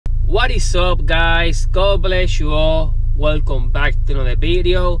What is up, guys? God bless you all. Welcome back to another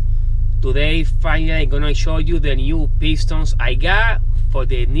video. Today finally I'm gonna show you the new pistons I got for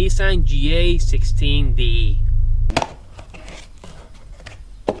the Nissan GA16DE.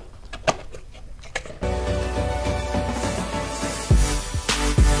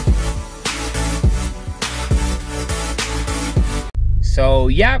 So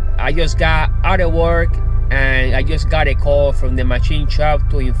yep, I just got out of work and I just got a call from the machine shop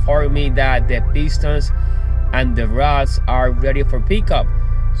to inform me that the pistons and the rods are ready for pickup.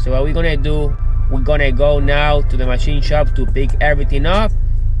 So what we're gonna do, we're gonna go now to the machine shop to pick everything up,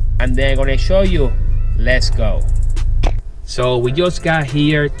 and then I'm gonna show you. Let's go. So we just got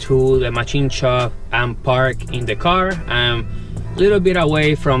here to the machine shop and parked in the car. I'm a little bit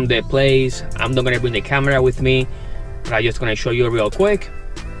away from the place. I'm not gonna bring the camera with me, but I'm just gonna show you real quick.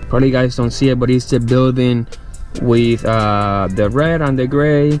 Probably you guys don't see it, but it's the building with the red and the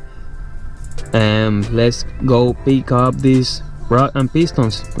gray. And let's go pick up these rod and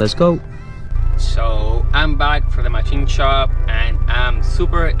pistons. Let's go. So I'm back from the machine shop and I'm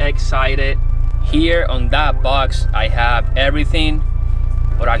super excited. Here on that box I have everything,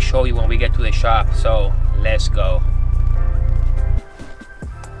 but I'll show you when we get to the shop. So let's go.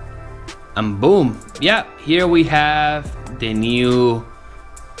 And boom, yeah, here we have the new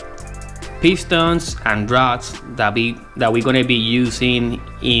pistons and rods that we're gonna be using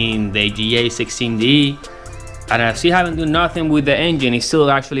in the GA16DE. And I still haven't done nothing with the engine. It's still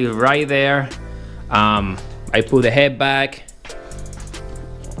actually right there. I put the head back,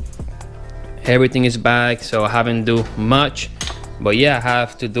 everything is back, so I haven't do much. But yeah, I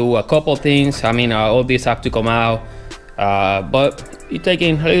have to do a couple things. I mean, all these have to come out, but it's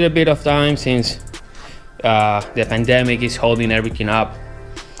taking a little bit of time since the pandemic is holding everything up.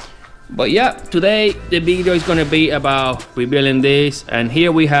 But yeah, today the video is gonna be about rebuilding this, and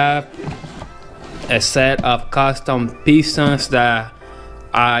here we have a set of custom pistons that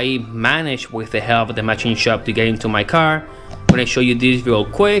I managed with the help of the machine shop to get into my car. I'm gonna show you this real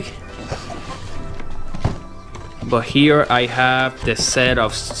quick. But here I have the set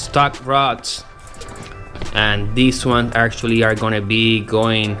of stock rods, and these ones actually are gonna be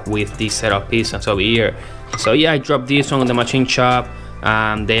going with this set of pistons over here. So yeah, I dropped this one on the machine shop.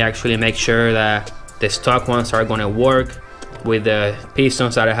 They actually make sure that the stock ones are gonna work with the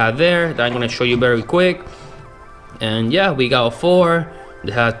pistons that I have there, that I'm gonna show you very quick. And yeah, we got 4.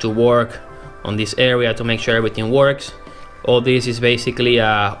 They had to work on this area to make sure everything works. All this is basically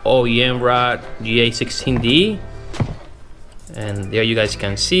a OEM rod GA16DE, and there you guys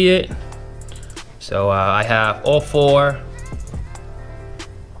can see it. So I have all 4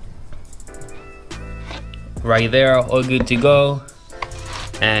 right there, all good to go.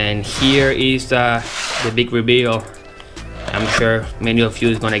 And here is the big reveal. I'm sure many of you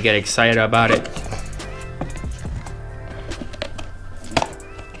is gonna get excited about it.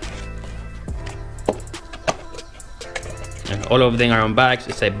 And all of them are on bags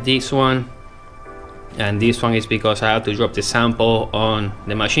except this one. And this one is because I have to drop the sample on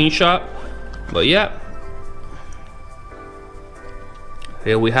the machine shop. But yeah,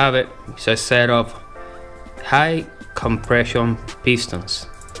 here we have it. It's a set of high compression pistons,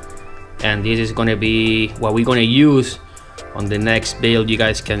 and this is going to be what we're going to use on the next build. You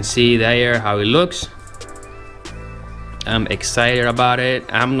guys can see there how it looks. I'm excited about it.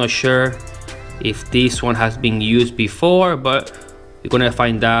 I'm not sure if this one has been used before, but we're going to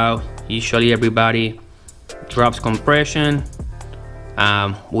find out. Usually everybody drops compression.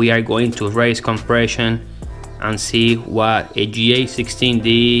 We are going to raise compression and see what a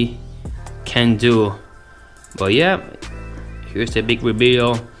GA16DE can do. But yeah, here's the big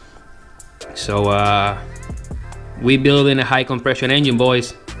reveal. So we building a high compression engine,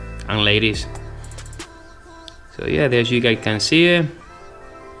 boys and ladies. So yeah, there you guys can see it.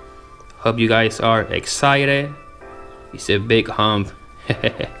 Hope you guys are excited. It's a big hump.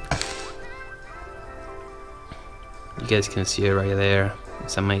 You guys can see it right there.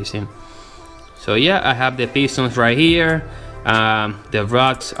 It's amazing. So yeah, I have the pistons right here. The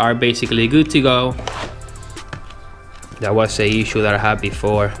rods are basically good to go. That was the issue that I had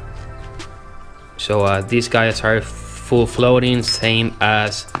before. So these guys are full floating, same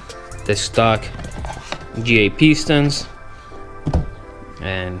as the stock GA pistons,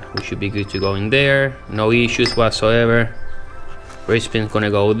 and we should be good to go in there. No issues whatsoever. Race pin's gonna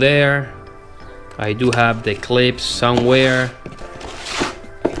go there. I do have the clips somewhere.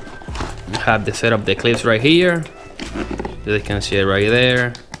 I have the set of the clips right here. You can see it right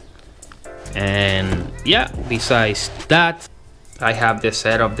there. And yeah, besides that, I have the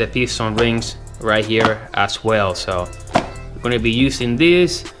set of the piston rings right here as well. So we're going to be using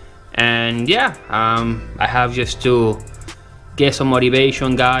this And yeah, I have just to get some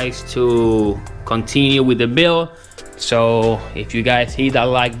motivation, guys, to continue with the build. So if you guys hit that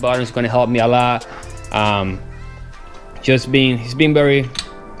like button, it's gonna help me a lot. It's been very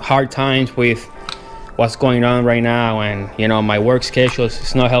hard times with what's going on right now, and you know, my work schedule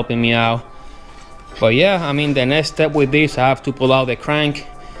is not helping me out. But yeah, I mean, the next step with this, I have to pull out the crank,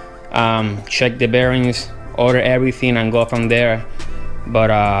 check the bearings, order everything, and go from there. But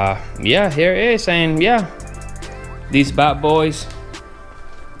yeah, here it is. And yeah, these bad boys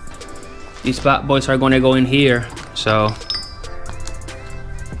are gonna go in here. So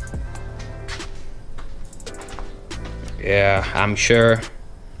yeah, I'm sure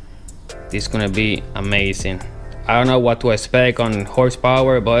this is gonna be amazing. I don't know what to expect on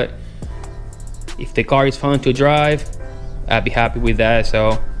horsepower, but if the car is fun to drive, I'd be happy with that.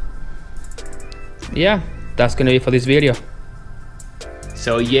 So yeah, that's gonna be for this video.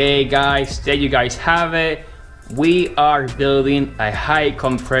 So yeah, guys, there you guys have it. We are building a high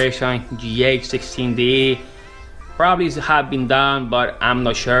compression GA16DE. Probably have been done, but I'm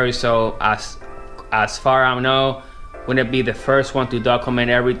not sure. So as far as I know, I'm gonna be the first one to document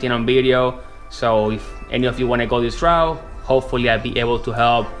everything on video. So if any of you want to go this route, hopefully I'll be able to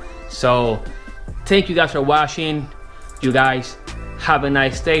help. So thank you guys for watching. You guys have a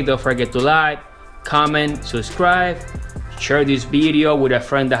nice day. Don't forget to like, comment, subscribe, share this video with a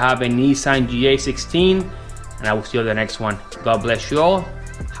friend that have a Nissan GA16, and I will see you on the next one. God bless you all.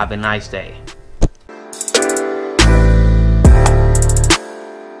 Have a nice day.